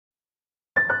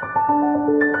Welcome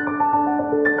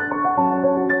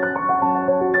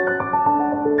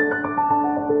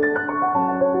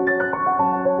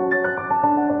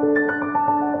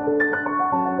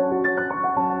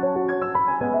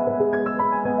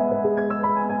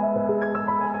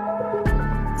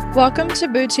to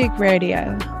Boutique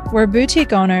Radio, where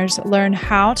boutique owners learn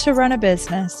how to run a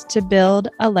business to build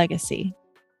a legacy.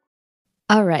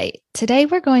 All right. Today,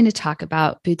 we're going to talk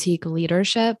about boutique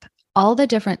leadership. All the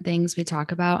different things we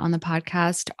talk about on the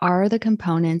podcast are the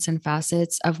components and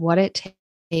facets of what it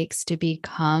takes to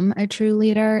become a true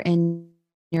leader in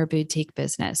your boutique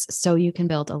business so you can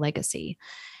build a legacy.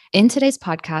 In today's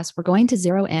podcast, we're going to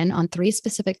zero in on 3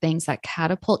 specific things that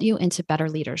catapult you into better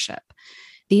leadership.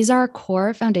 These are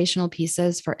core foundational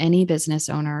pieces for any business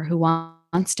owner who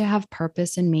wants to have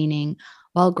purpose and meaning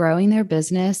while growing their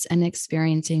business and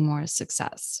experiencing more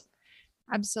success.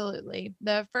 Absolutely.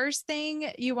 The first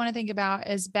thing you want to think about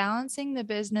is balancing the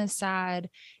business side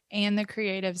and the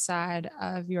creative side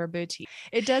of your boutique.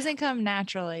 It doesn't come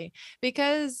naturally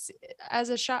because as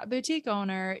a shop boutique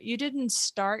owner, you didn't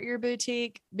start your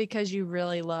boutique because you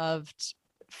really loved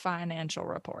financial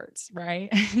reports, right?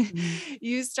 Mm-hmm.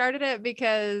 You started it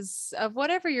because of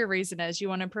whatever your reason is. You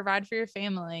want to provide for your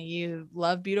family. You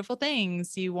love beautiful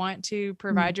things. You want to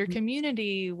provide your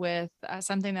community with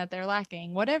something that they're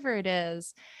lacking, whatever it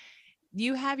is.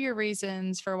 You have your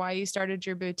reasons for why you started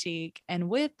your boutique. And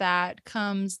with that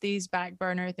comes these back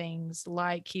burner things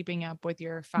like keeping up with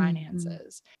your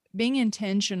finances, being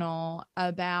intentional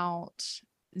about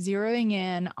zeroing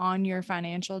in on your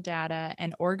financial data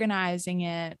and organizing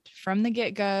it from the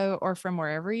get-go or from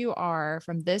wherever you are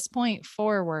from this point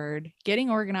forward. Getting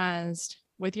organized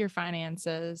with your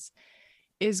finances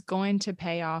is going to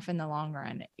pay off in the long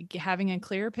run. Having a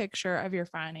clear picture of your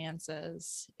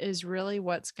finances is really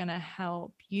what's going to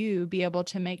help you be able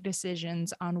to make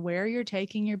decisions on where you're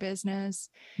taking your business.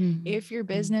 If your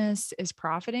business is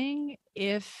profiting,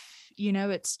 if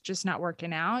it's just not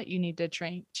working out, you need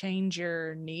to change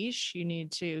your niche. You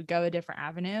need to go a different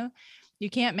avenue. You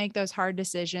can't make those hard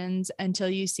decisions until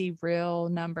you see real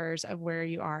numbers of where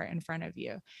you are in front of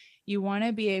you. You want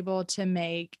to be able to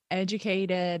make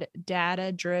educated,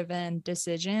 data-driven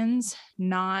decisions,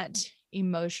 not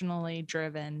emotionally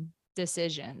driven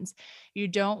decisions. You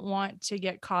don't want to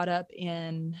get caught up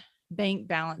in bank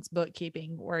balance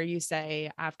bookkeeping where you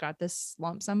say, I've got this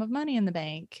lump sum of money in the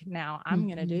bank. Now I'm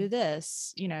going to do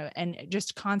this, and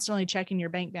just constantly checking your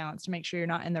bank balance to make sure you're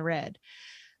not in the red.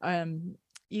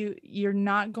 You're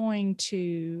not going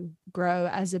to grow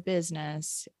as a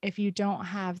business if you don't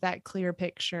have that clear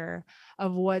picture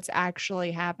of what's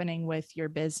actually happening with your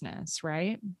business,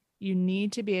 right? You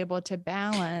need to be able to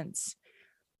balance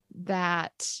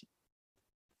that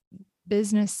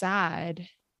business side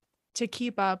to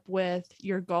keep up with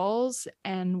your goals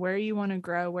and where you want to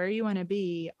grow, where you want to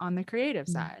be on the creative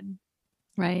side.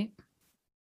 Right.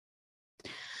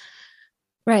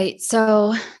 Right.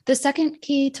 So the second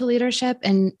key to leadership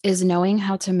is knowing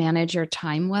how to manage your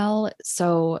time well.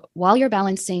 So while you're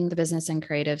balancing the business and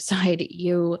creative side,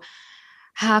 you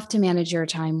have to manage your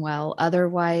time well.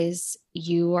 Otherwise,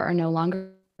 you are no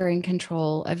longer in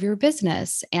control of your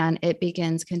business and it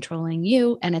begins controlling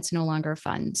you and it's no longer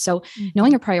fun. So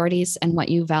knowing your priorities and what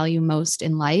you value most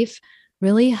in life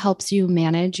really helps you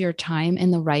manage your time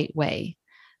in the right way.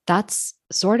 That's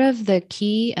sort of the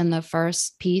key and the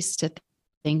first piece to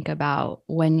think about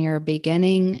when you're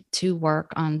beginning to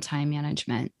work on time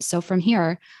management. So from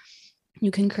here, you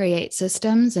can create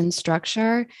systems and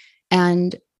structure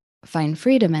and find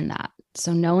freedom in that.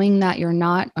 So knowing that you're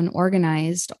not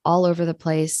unorganized all over the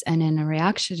place and in a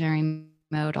reactionary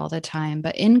mode all the time,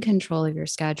 but in control of your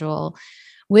schedule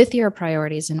with your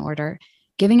priorities in order,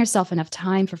 giving yourself enough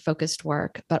time for focused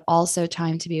work, but also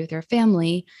time to be with your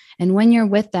family. And when you're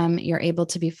with them, you're able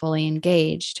to be fully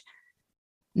engaged,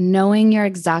 knowing you're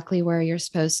exactly where you're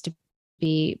supposed to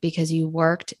be because you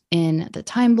worked in the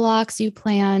time blocks you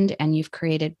planned and you've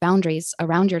created boundaries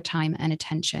around your time and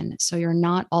attention. So you're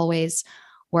not always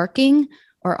working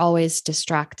or always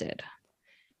distracted.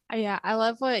 Yeah, I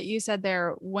love what you said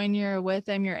there. When you're with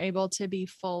them, you're able to be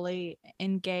fully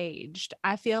engaged.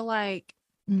 I feel like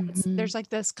there's like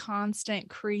this constant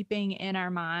creeping in our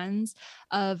minds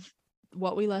of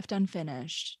what we left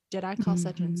unfinished. Did I call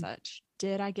such and such?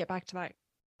 Did I get back to that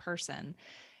person?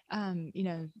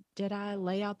 Did I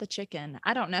lay out the chicken?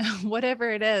 I don't know, whatever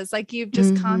it is. Like you've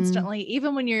just constantly,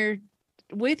 even when you're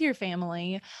with your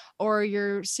family or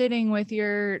you're sitting with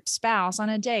your spouse on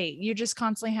a date, you just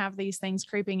constantly have these things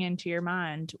creeping into your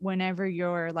mind whenever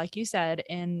you're, like you said,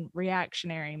 in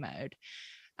reactionary mode.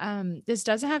 This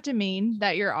doesn't have to mean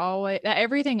that that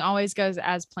everything always goes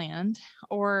as planned,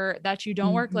 or that you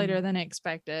don't work later Mhm. than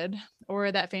expected,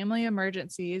 or that family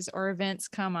emergencies or events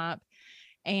come up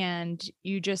and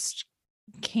you just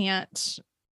can't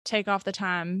take off the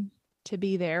time to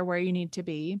be there where you need to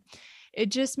be. It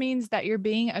just means that you're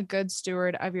being a good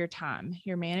steward of your time.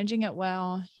 You're managing it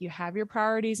well. You have your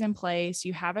priorities in place.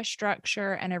 You have a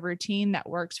structure and a routine that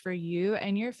works for you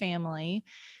and your family,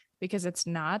 because it's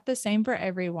not the same for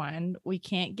everyone. We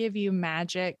can't give you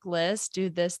magic lists, do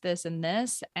this, this, and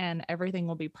this, and everything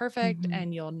will be perfect Mhm.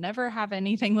 and you'll never have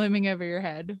anything looming over your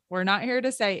head. We're not here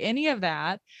to say any of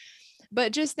that,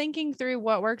 but just thinking through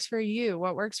what works for you,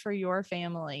 what works for your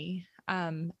family.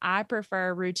 I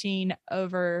prefer routine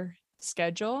over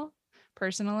schedule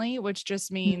personally, which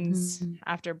just means Mhm.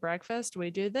 after breakfast,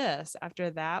 we do this. After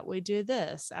that, we do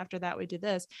this. After that, we do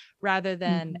this, rather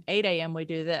than Mhm. 8 a.m. we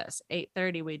do this,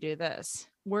 8:30 we do this.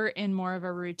 We're in more of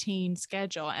a routine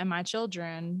schedule, and my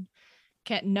children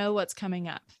can't know what's coming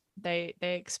up. They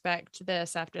expect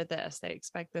this after this. They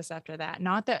expect this after that.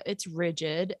 Not that it's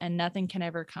rigid and nothing can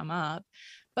ever come up,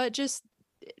 but just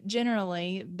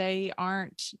generally they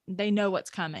know what's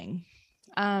coming.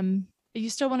 You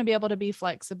still want to be able to be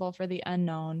flexible for the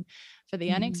unknown, for the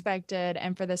Mhm. unexpected,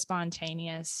 and for the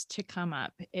spontaneous to come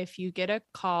up. If you get a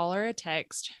call or a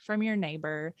text from your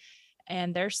neighbor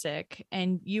and they're sick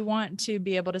and you want to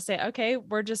be able to say, okay,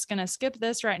 we're just going to skip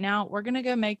this right now, we're going to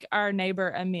go make our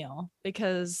neighbor a meal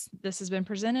because this has been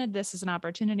presented, this is an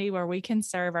opportunity where we can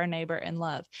serve our neighbor in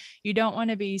love. You don't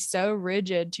want to be so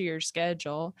rigid to your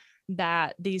schedule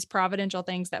that these providential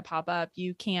things that pop up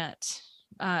you can't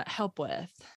help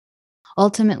with.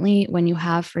 Ultimately, when you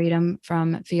have freedom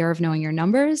from fear of knowing your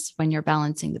numbers, when you're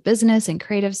balancing the business and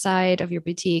creative side of your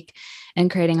boutique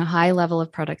and creating a high level of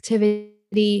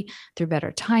productivity through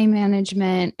better time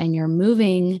management, and you're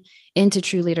moving into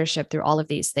true leadership through all of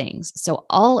these things. So,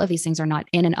 all of these things are not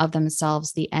in and of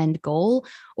themselves the end goal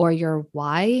or your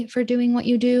why for doing what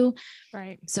you do.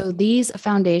 Right. So these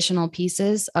foundational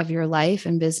pieces of your life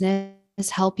and business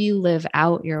help you live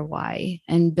out your why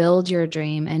and build your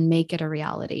dream and make it a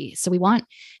reality. So we want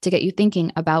to get you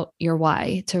thinking about your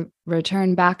why, to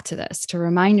return back to this, to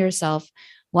remind yourself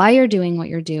why you're doing what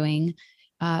you're doing.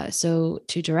 So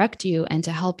to direct you and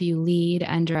to help you lead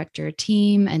and direct your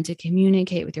team and to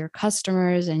communicate with your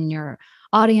customers and your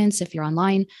audience if you're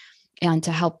online, and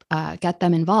to help get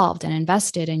them involved and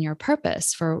invested in your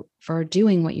purpose for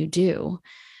doing what you do.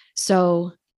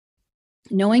 So,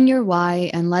 knowing your why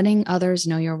and letting others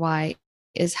know your why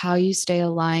is how you stay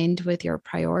aligned with your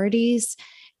priorities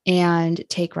and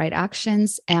take right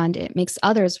actions. And it makes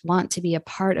others want to be a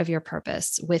part of your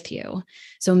purpose with you.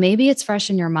 So maybe it's fresh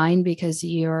in your mind because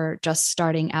you're just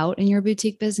starting out in your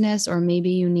boutique business, or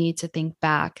maybe you need to think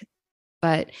back,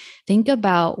 but think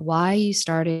about why you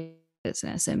started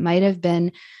business. It might have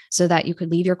been so that you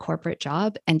could leave your corporate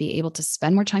job and be able to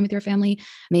spend more time with your family.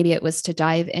 Maybe it was to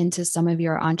dive into some of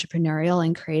your entrepreneurial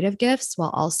and creative gifts while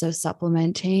also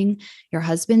supplementing your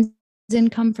husband's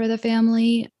income for the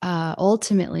family.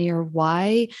 Ultimately, or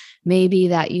why maybe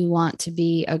that you want to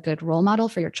be a good role model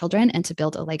for your children and to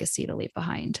build a legacy to leave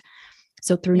behind.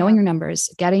 So, through knowing Yeah. your numbers,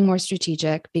 getting more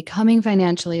strategic, becoming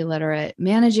financially literate,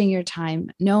 managing your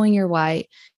time, knowing your why,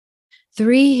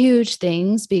 three huge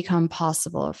things become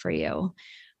possible for you.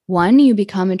 One, you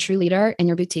become a true leader in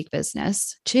your boutique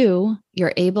business. Two,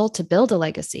 you're able to build a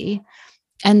legacy.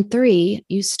 And three,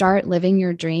 you start living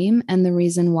your dream and the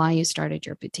reason why you started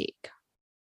your boutique.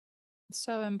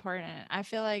 So important. I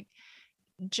feel like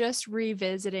just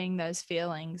revisiting those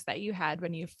feelings that you had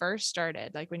when you first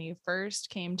started, like when you first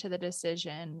came to the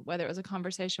decision, whether it was a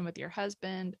conversation with your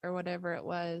husband or whatever it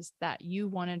was that you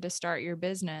wanted to start your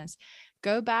business,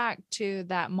 go back to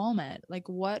that moment. Like,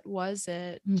 what was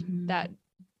it that Mhm.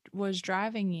 was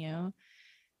driving you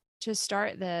to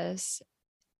start this?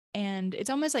 And it's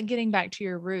almost like getting back to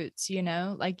your roots,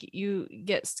 like you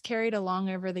get carried along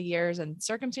over the years and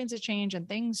circumstances change and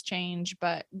things change.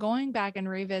 But going back and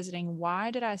revisiting,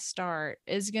 why did I start,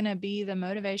 is going to be the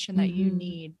motivation that you Mhm.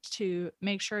 need to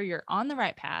make sure you're on the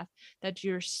right path, that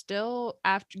you're still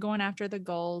after going after the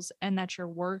goals, and that you're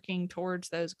working towards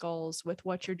those goals with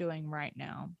what you're doing right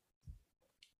now.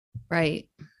 Right.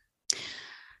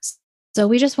 So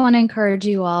we just want to encourage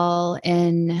you all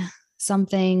in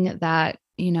something that,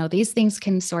 these things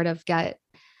can sort of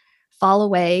fall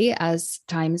away as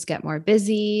times get more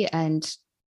busy and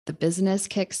the business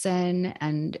kicks in,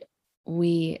 and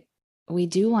we we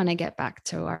do want to get back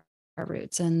to our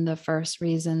roots and the first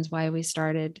reasons why we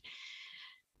started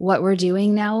what we're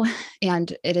doing now.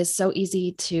 And it is so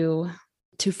easy to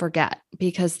to forget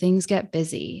because things get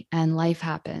busy and life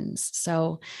happens.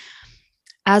 So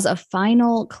as a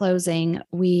final closing,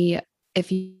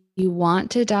 if you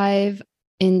want to dive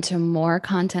into more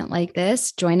content like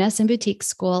this, join us in Boutique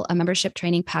School, a membership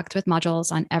training packed with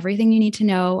modules on everything you need to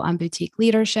know on boutique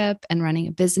leadership and running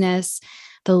a business.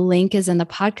 The link is in the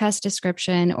podcast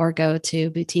description, or go to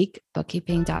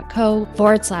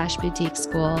boutiquebookkeeping.co/boutique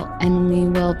school. And we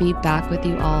will be back with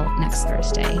you all next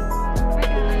Thursday.